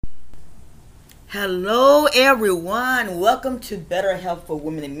Hello, everyone. Welcome to Better Health for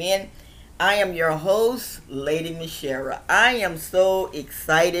Women and Men. I am your host, Lady Michelle. I am so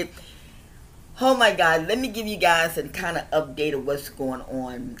excited. Oh my God, let me give you guys a kind of update of what's going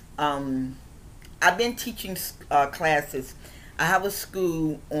on. I've been teaching classes. I have a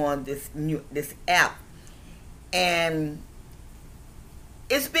school on this app, and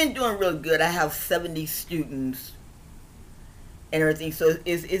it's been doing real good. I have 70 students and everything, so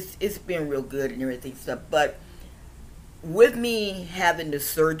it's been real good and everything stuff. But with me having the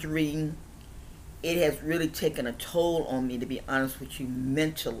surgery, it has really taken a toll on me, to be honest with you,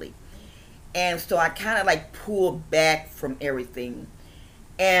 mentally. And so I kind of like pulled back from everything.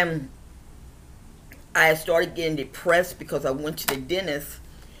 And I started getting depressed because I went to the dentist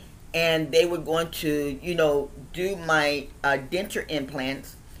and they were going to, do my denture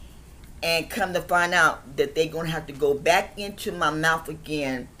implants. And come to find out that they're going to have to go back into my mouth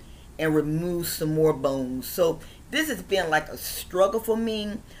again and remove some more bones. So this has been like a struggle for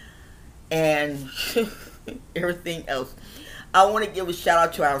me and everything else. I want to give a shout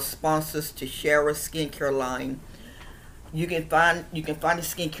out to our sponsors, to Shara Skincare Line. You can find the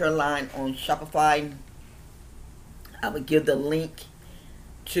skincare line on Shopify. I will give the link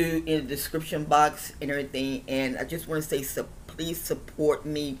to in the description box and everything. And I just want to say, so please support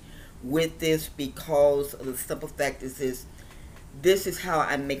me with this, because of the simple fact is this is how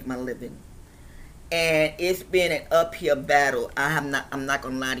I make my living. And it's been an uphill battle. I'm not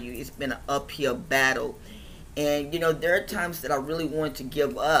gonna lie to you, it's been an uphill battle. And there are times that I really wanted to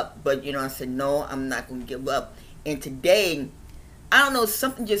give up, but I said no, I'm not gonna give up. And today, I don't know,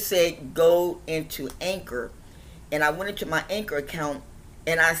 something just said go into Anchor, and I went into my Anchor account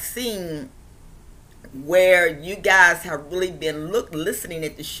and I seen where you guys have really been listening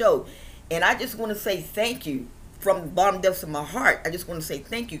at the show. And I just want to say thank you from the bottom depths of my heart. I just want to say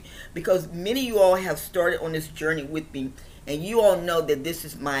thank you, because many of you all have started on this journey with me, and you all know that this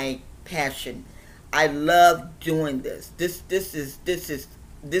is my passion. I love doing this. This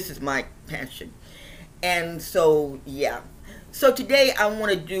is my passion. And so yeah. So today I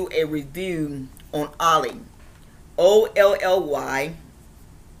want to do a review on OLLY. OLLY.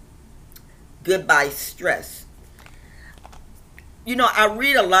 Goodbye Stress. I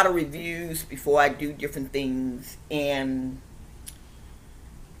read a lot of reviews before I do different things, and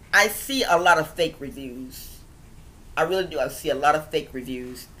I see a lot of fake reviews. I really do. I see a lot of fake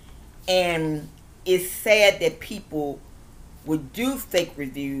reviews, and it's sad that people would do fake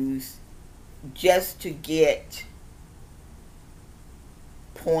reviews just to get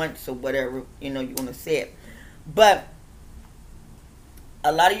points or whatever you want to say it. But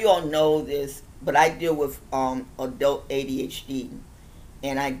a lot of you all know this, but I deal with adult ADHD,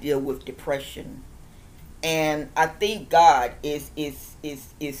 and I deal with depression. And I think God is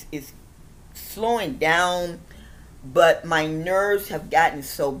slowing down, but my nerves have gotten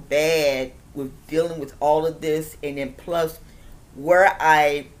so bad with dealing with all of this. And then plus, where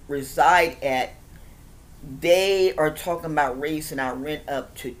I reside at, they are talking about raising our rent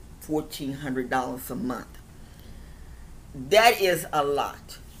up to $1,400 a month. That is a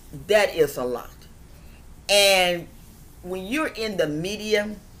lot. That is a lot. And when you're in the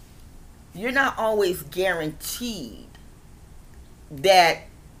media, you're not always guaranteed that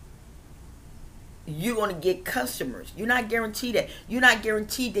you're going to get customers. You're not guaranteed that. You're not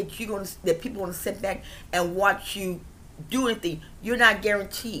guaranteed that that people are going to sit back and watch you do anything. You're not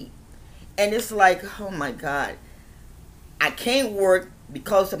guaranteed. And it's like, oh my God, I can't work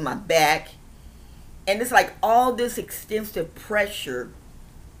because of my back. And it's like all this extensive pressure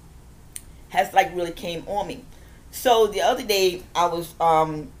has like really came on me. So the other day I was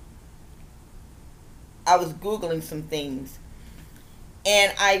Googling some things,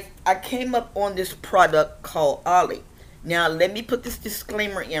 and I came up on this product called OLLY. Now let me put this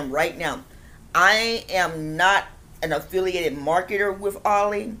disclaimer in right now. I am not an affiliated marketer with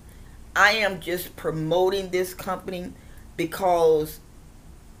OLLY. I am just promoting this company because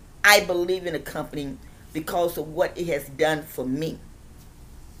I believe in the company, because of what it has done for me.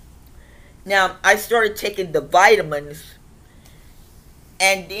 Now, I started taking the vitamins,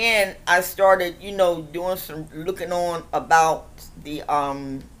 and then I started, doing some looking on about the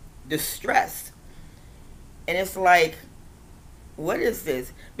stress. And it's like, what is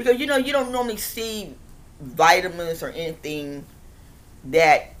this? Because you don't normally see vitamins or anything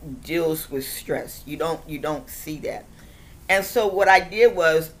that deals with stress. You don't see that. And so what I did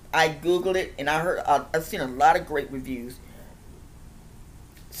was I Googled it, and I've seen a lot of great reviews.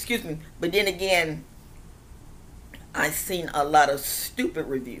 Excuse me. But then again, I've seen a lot of stupid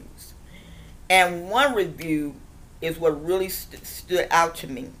reviews. And one review is what really stood out to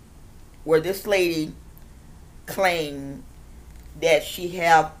me. where this lady claimed that she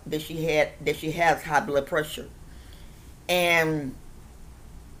has high blood pressure, and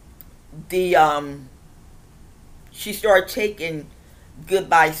the she started taking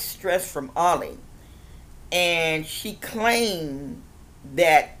Goodbye Stress from OLLY, and she claimed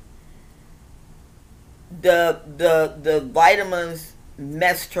that the vitamins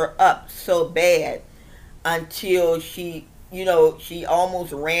messed her up so bad until she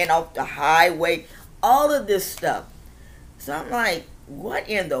almost ran off the highway, all of this stuff. So I'm like, what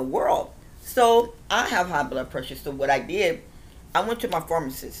in the world? So I have high blood pressure. So what I did, I went to my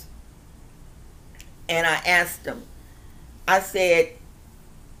pharmacist and I asked him, I said,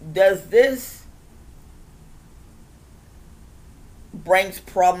 does this brings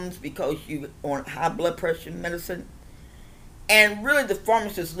problems because you on high blood pressure medicine? And really the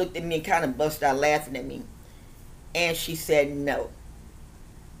pharmacist looked at me and kind of busted out laughing at me. And she said no.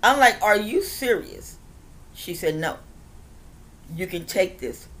 I'm like, are you serious? She said no. You can take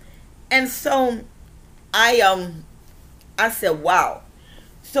this. And so I said, wow.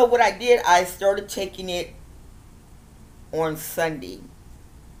 So what I did, I started taking it on Sunday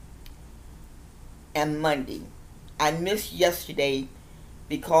and Monday. I missed yesterday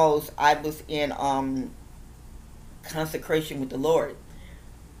because I was in consecration with the Lord.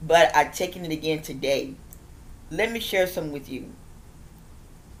 But I've taken it again today. Let me share some with you.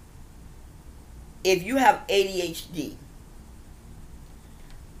 If you have ADHD,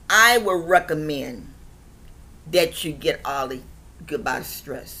 I would recommend that you get OLLY Goodbye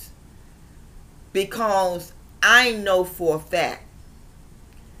Stress, because I know for a fact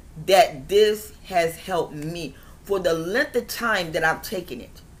that this has helped me for the length of time that I've taken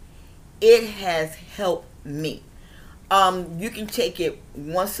it. It has helped me. You can take it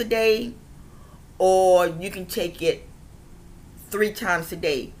once a day, or you can take it 3 times a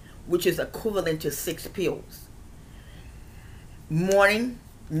day, which is equivalent to 6 pills. Morning,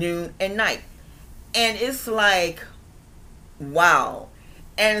 noon, and night. And it's like, wow.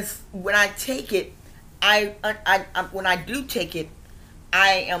 And when I take it, when I do take it,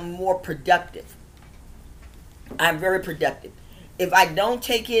 I am more productive. I'm very productive. If I don't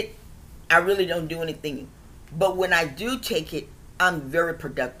take it, I really don't do anything. But when I do take it, I'm very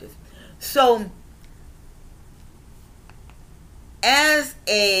productive. So, as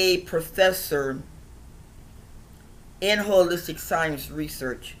a professor in holistic science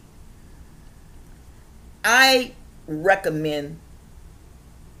research, I recommend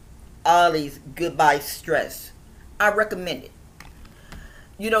OLLY's Goodbye Stress. I recommend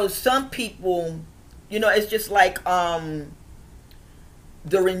it. Some people, it's just like the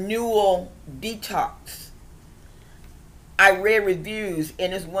renewal detox. I read reviews,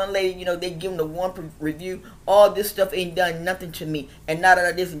 and this one lady, they give them the one review. All this stuff ain't done nothing to me, and da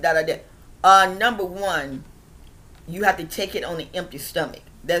da this and da da that. Number one, you have to take it on an empty stomach.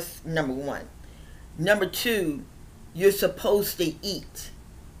 That's number one. Number two, you're supposed to eat.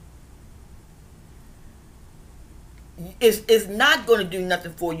 It's not going to do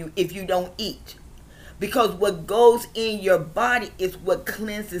nothing for you if you don't eat, because what goes in your body is what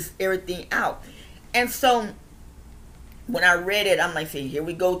cleanses everything out. And so when I read it, I'm like, say, here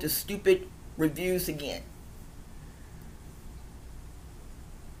we go to stupid reviews again.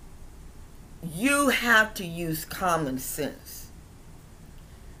 You have to use common sense.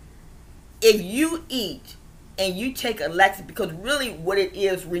 If you eat and you take a laxative, because really what it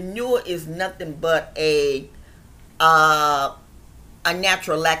is, renewal is nothing but a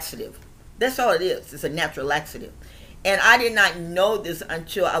natural laxative. That's all it is. It's a natural laxative. And I did not know this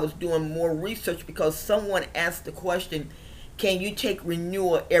until I was doing more research, because someone asked the question, can you take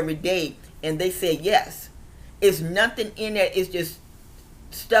renewal every day? And they said yes. It's nothing in there. It's just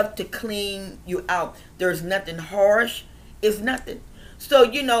stuff to clean you out. There's nothing harsh. It's nothing. So,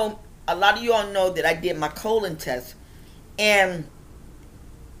 a lot of you all know that I did my colon test. And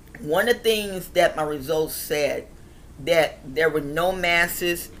one of the things that my results said, that there were no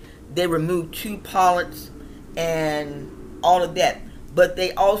masses. They removed 2 polyps and all of that. But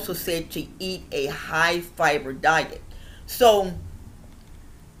they also said to eat a high fiber diet. So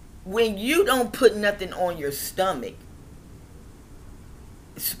when you don't put nothing on your stomach,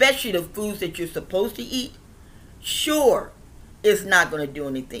 especially the foods that you're supposed to eat, sure, it's not going to do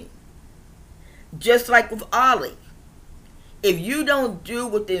anything. Just like with OLLY. If you don't do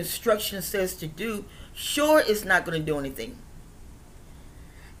what the instruction says to do, sure, it's not going to do anything.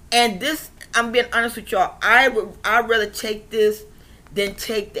 And this, I'm being honest with y'all, I'd rather take this than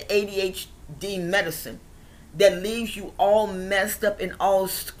take the ADHD medicine that leaves you all messed up and all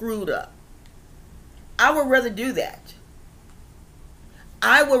screwed up. I would rather do that.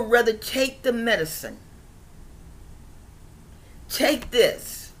 I would rather take the medicine, take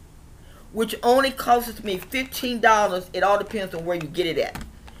this, which only costs me $15. It all depends on where you get it at.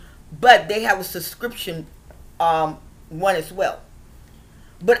 But they have a subscription one as well.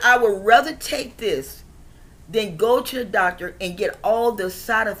 But I would rather take this than go to the doctor and get all the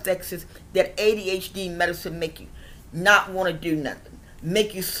side effects that ADHD medicine make you not want to do nothing,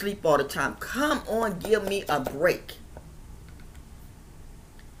 make you sleep all the time. Come on, give me a break.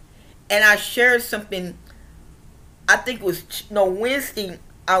 And I shared something, I think it was Wednesday.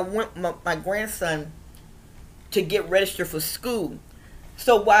 I went with my grandson to get registered for school.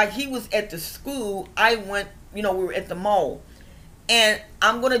 So while he was at the school, I went, we were at the mall. And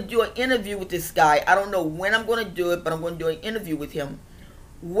I'm going to do an interview with this guy. I don't know when I'm going to do it, but I'm going to do an interview with him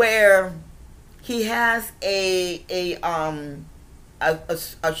where he has a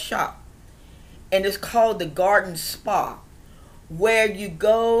shop. And it's called the Garden Spa, where you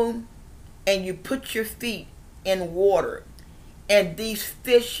go and you put your feet in water. And these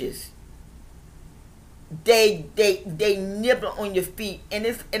fishes, they nibble on your feet.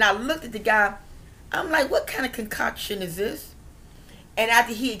 And I looked at the guy. I'm like, what kind of concoction is this? And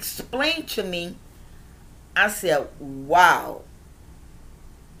after he explained to me, I said, wow.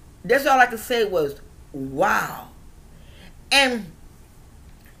 That's all I could say was, wow. And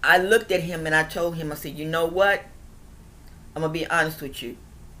I looked at him and I told him, I said, you know what? I'm going to be honest with you.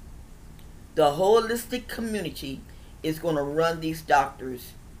 The holistic community is going to run these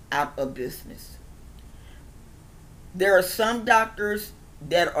doctors out of business. There are some doctors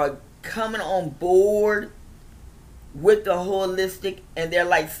that are coming on board with the holistic, and they're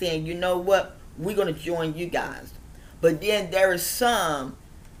like saying, you know what, we're going to join you guys. But then there is some,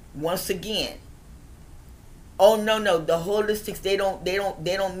 once again, oh no, the holistics, they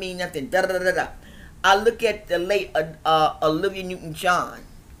don't mean nothing. Da da da da. I look at the late Olivia Newton-John,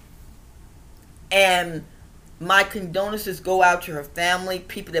 and my condolences go out to her family,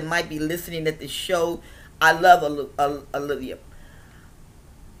 people that might be listening at this show. I love Olivia.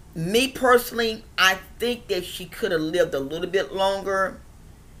 Me personally, I think that she could have lived a little bit longer.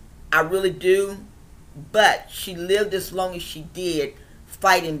 I really do. But she lived as long as she did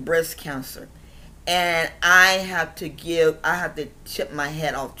fighting breast cancer. And I have to tip my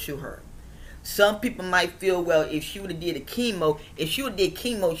hat off to her. Some people might feel, well, if she would have did she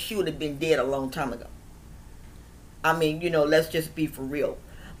would have been dead a long time ago. I mean, let's just be for real.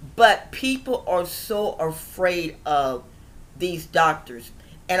 But people are so afraid of these doctors.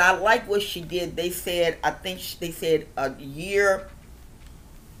 And I like what she did. They said, they said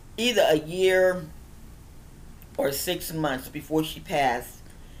either a year or 6 months before she passed,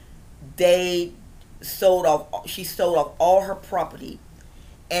 she sold off all her property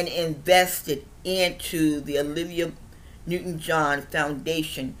and invested into the Olivia Newton-John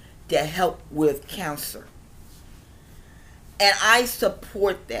Foundation to help with cancer. And I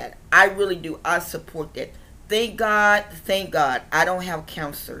support that. I really do. I support that. Thank God, I don't have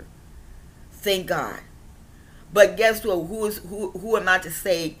cancer. Thank God. But guess what? Who am I to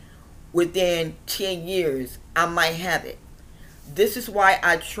say within 10 years I might have it? This is why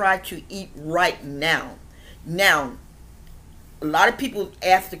I try to eat right now. Now, a lot of people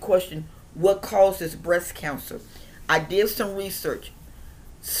ask the question, what causes breast cancer? I did some research.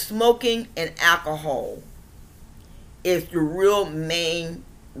 Smoking and alcohol is the real main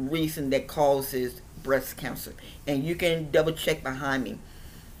reason that causes breast cancer. And you can double check behind me.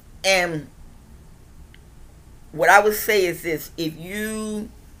 And what I would say is this: if you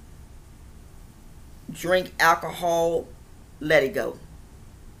drink alcohol, let it go.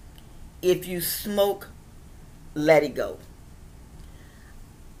 If you smoke, let it go.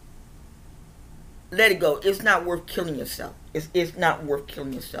 Let it go. It's not worth killing yourself. It's not worth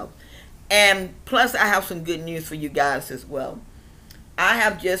killing yourself. And plus, I have some good news for you guys as well. I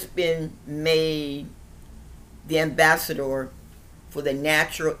have just been made the ambassador for the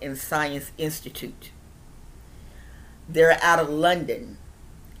Natural and Science Institute. They're out of London.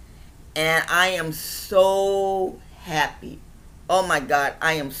 And I am so happy. Oh my God,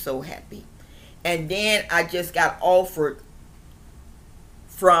 I am so happy. And then I just got offered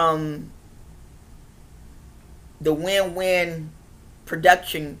from the Win-Win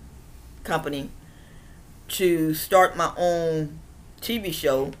production company to start my own TV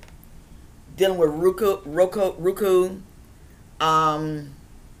show dealing with Roku,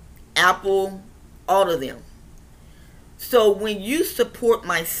 Apple, all of them. So when you support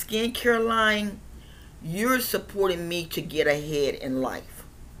my skincare line, you're supporting me to get ahead in life.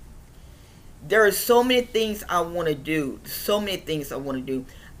 There are so many things I want to do. So many things I want to do.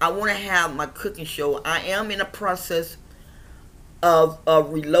 I want to have my cooking show. I am in a process of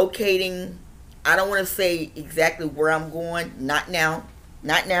relocating. I don't want to say exactly where I'm going. Not now.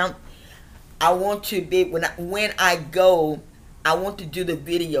 Not now. I want to be when I go. I want to do the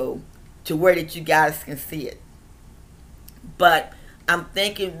video to where that you guys can see it. But I'm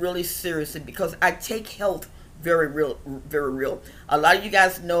thinking really seriously because I take health very real, very real. A lot of you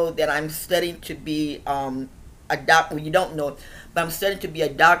guys know that I'm studying to be a doctor. Well, you don't know, but I'm studying to be a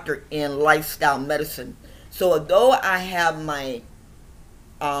doctor in lifestyle medicine. So although I have my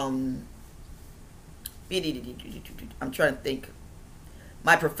I'm trying to think,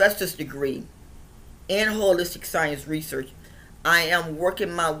 my professor's degree in holistic science research, I am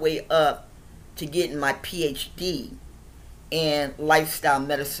working my way up to getting my PhD in lifestyle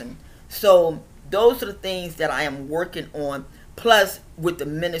medicine. So those are the things that I am working on, plus with the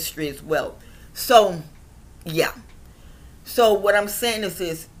ministry as well. So yeah. So what I'm saying is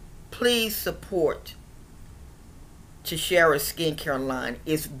this: please support Tashara's skincare line.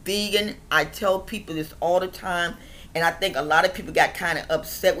 It's vegan. I tell people this all the time, and I think a lot of people got kind of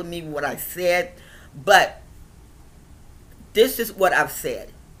upset with me what I said, but this is what I've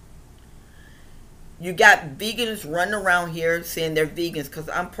said. You got vegans running around here saying they're vegans, because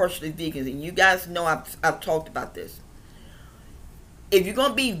I'm partially vegan, and you guys know I've talked about this. If you're going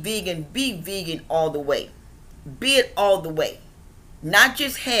to be vegan all the way. Be it all the way. Not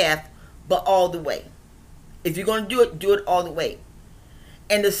just half, but all the way. If you're going to do it all the way.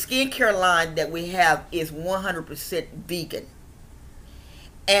 And the skincare line that we have is 100% vegan.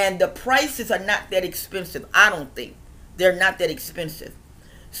 And the prices are not that expensive, I don't think. They're not that expensive.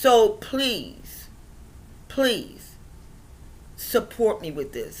 So please, please support me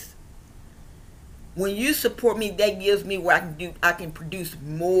with this. When you support me, that gives me what I can produce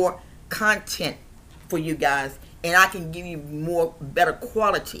more content for you guys, and I can give you better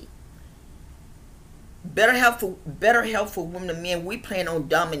quality. Better health for women and men. We plan on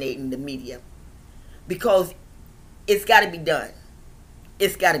dominating the media because it's got to be done.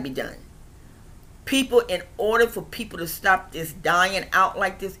 It's got to be done. People, in order for people to stop this dying out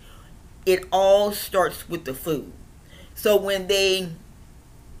like this, it all starts with the food. So when they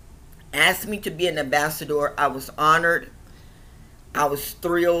asked me to be an ambassador, I was honored. I was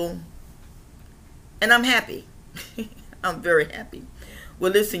thrilled. And I'm happy. I'm very happy.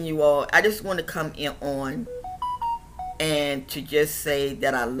 Well, listen, you all, I just want to come in on and to just say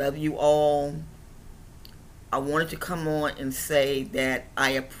that I love you all. I wanted to come on and say that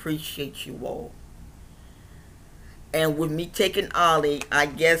I appreciate you all. And with me taking OLLY, I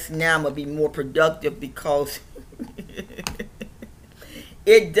guess now I'm going to be more productive because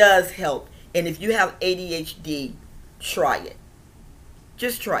it does help. And if you have ADHD, try it.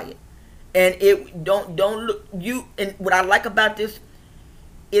 Just try it. And it don't look you. And what I like about this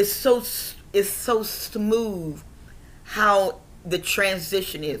is so smooth how the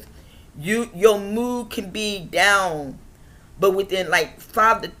transition is. Your mood can be down, but within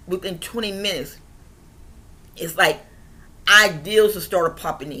 20 minutes, it's like ideals will start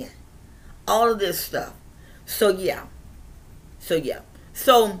popping in. All of this stuff. So yeah.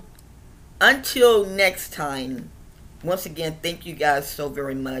 So until next time, once again, thank you guys so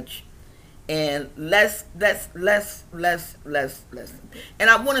very much. And less. And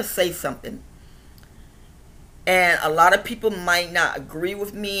I want to say something. And a lot of people might not agree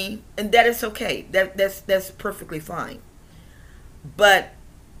with me, and that is okay. That's perfectly fine. But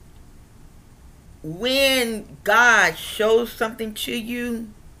when God shows something to you,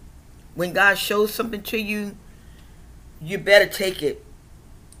 you better take it.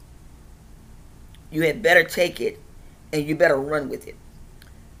 You had better take it, and you better run with it.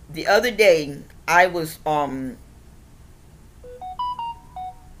 The other day, I was The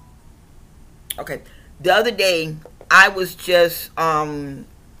other day, I was just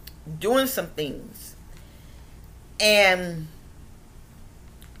doing some things, and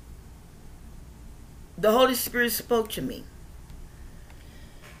the Holy Spirit spoke to me,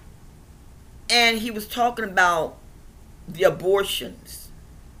 and He was talking about the abortions,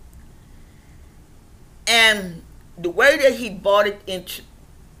 and the way that He brought it into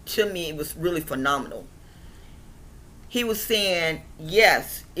me, it was really phenomenal. He was saying,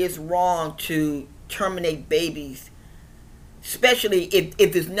 yes, it's wrong to terminate babies, especially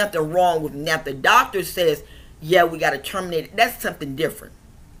if there's nothing wrong with them. Now, if the doctor says, yeah, we got to terminate it, that's something different.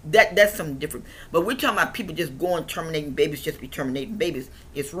 That's something different. But we're talking about people just going terminating babies, just be terminating babies.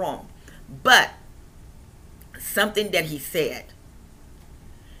 It's wrong. But something that he said,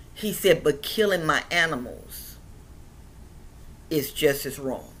 but killing my animals is just as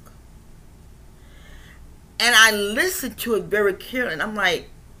wrong. And I listened to it very carefully, and I'm like,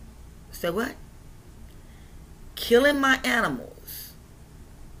 say what? Killing my animals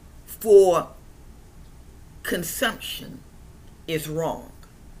for consumption is wrong.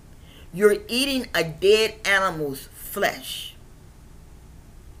 You're eating a dead animal's flesh.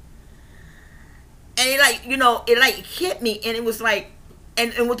 And it hit me, and it was like,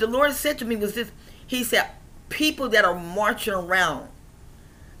 and what the Lord said to me was this. He said, people that are marching around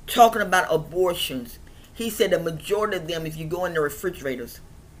talking about abortions, he said the majority of them, if you go in the refrigerators,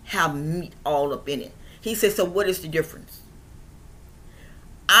 have meat all up in it. He said, so what is the difference?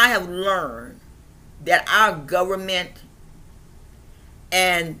 I have learned that our government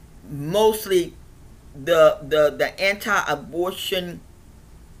and mostly the anti-abortion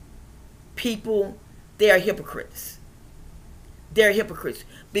people, they are hypocrites. They're hypocrites.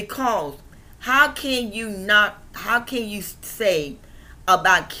 Because how can you say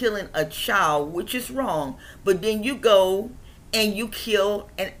about killing a child, which is wrong, but then you go and you kill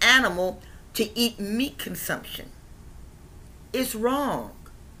an animal to eat meat consumption? It's wrong.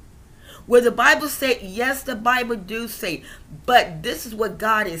 Where the Bible said, yes, the Bible do say, but this is what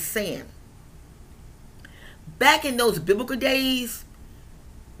God is saying. Back in those biblical days,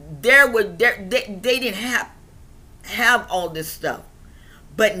 they didn't have all this stuff.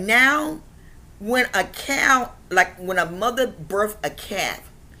 But now, when a cow, like when a mother births a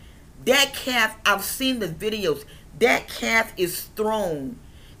calf, that calf, I've seen the videos, that calf is thrown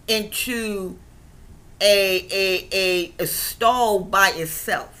into a stall by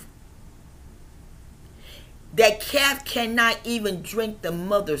itself. That calf cannot even drink the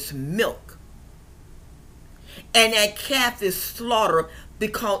mother's milk. And that calf is slaughtered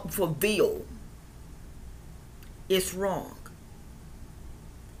for veal. It's wrong.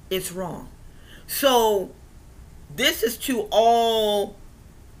 It's wrong. So this is to all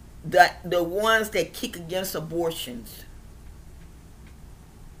the ones that kick against abortions.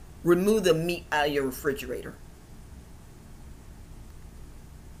 Remove the meat out of your refrigerator.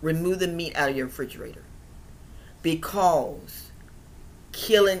 Remove the meat out of your refrigerator. Because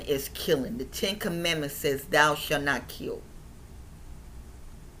killing is killing. The 10 Commandments says, thou shalt not kill.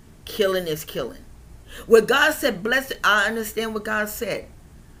 Killing is killing. What God said, blessed, I understand what God said.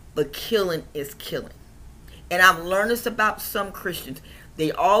 But killing is killing. And I've learned this about some Christians.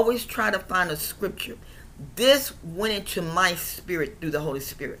 They always try to find a scripture. This went into my spirit through the Holy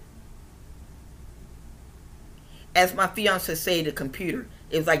Spirit. As my fiance say, the computer,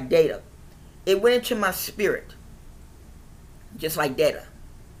 it was like data. It went into my spirit. Just like data.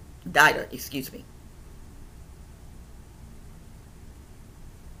 Excuse me.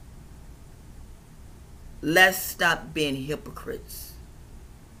 Let's stop being hypocrites.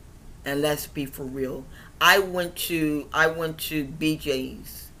 And let's be for real. I went to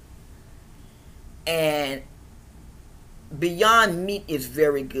BJ's, and Beyond Meat is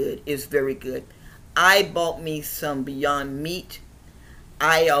very good. It's very good. I bought me some Beyond Meat.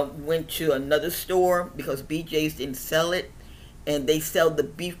 I went to another store because BJ's didn't sell it, and they sell the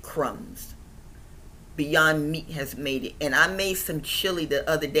beef crumbs. Beyond Meat has made it, and I made some chili the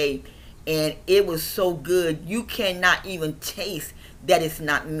other day, and it was so good you cannot even taste that it's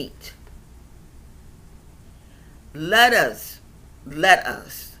not meat. Let us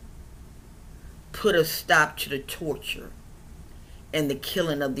put a stop to the torture and the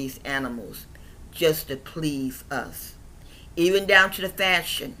killing of these animals just to please us. Even down to the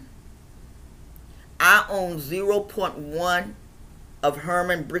fashion. I own 0.1 of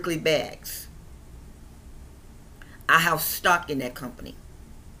Herman Brickley bags. I have stock in that company.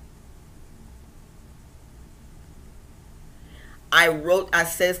 I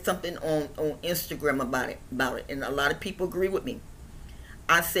said something on Instagram about it, and a lot of people agree with me.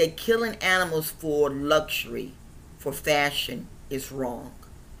 I said killing animals for luxury, for fashion, is wrong.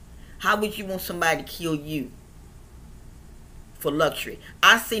 How would you want somebody to kill you for luxury?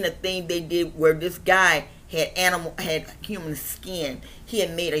 I seen a thing they did where this guy had human skin. He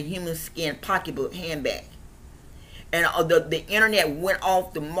had made a human skin pocketbook handbag, and the internet went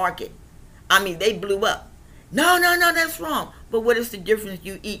off the market. I mean, they blew up. No, that's wrong. But what is the difference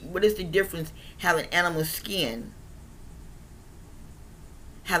you eat? What is the difference having animal skin?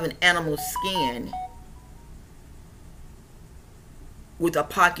 Having animal skin with a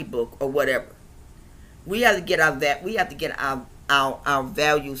pocketbook or whatever. We have to get our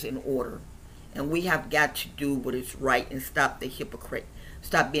values in order. And we have got to do what is right and stop being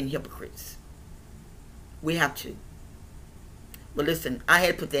hypocrites. We have to. But listen, I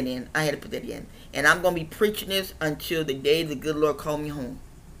had to put that in. And I'm going to be preaching this until the day the good Lord called me home.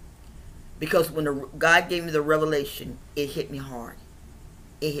 Because when God gave me the revelation, it hit me hard.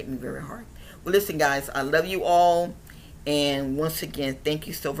 It hit me very hard. Well, listen, guys, I love you all. And once again, thank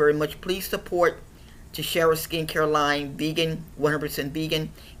you so very much. Please support to share a skincare line, vegan, 100%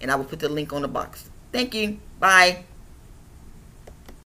 vegan, and I will put the link on the box. Thank you. Bye.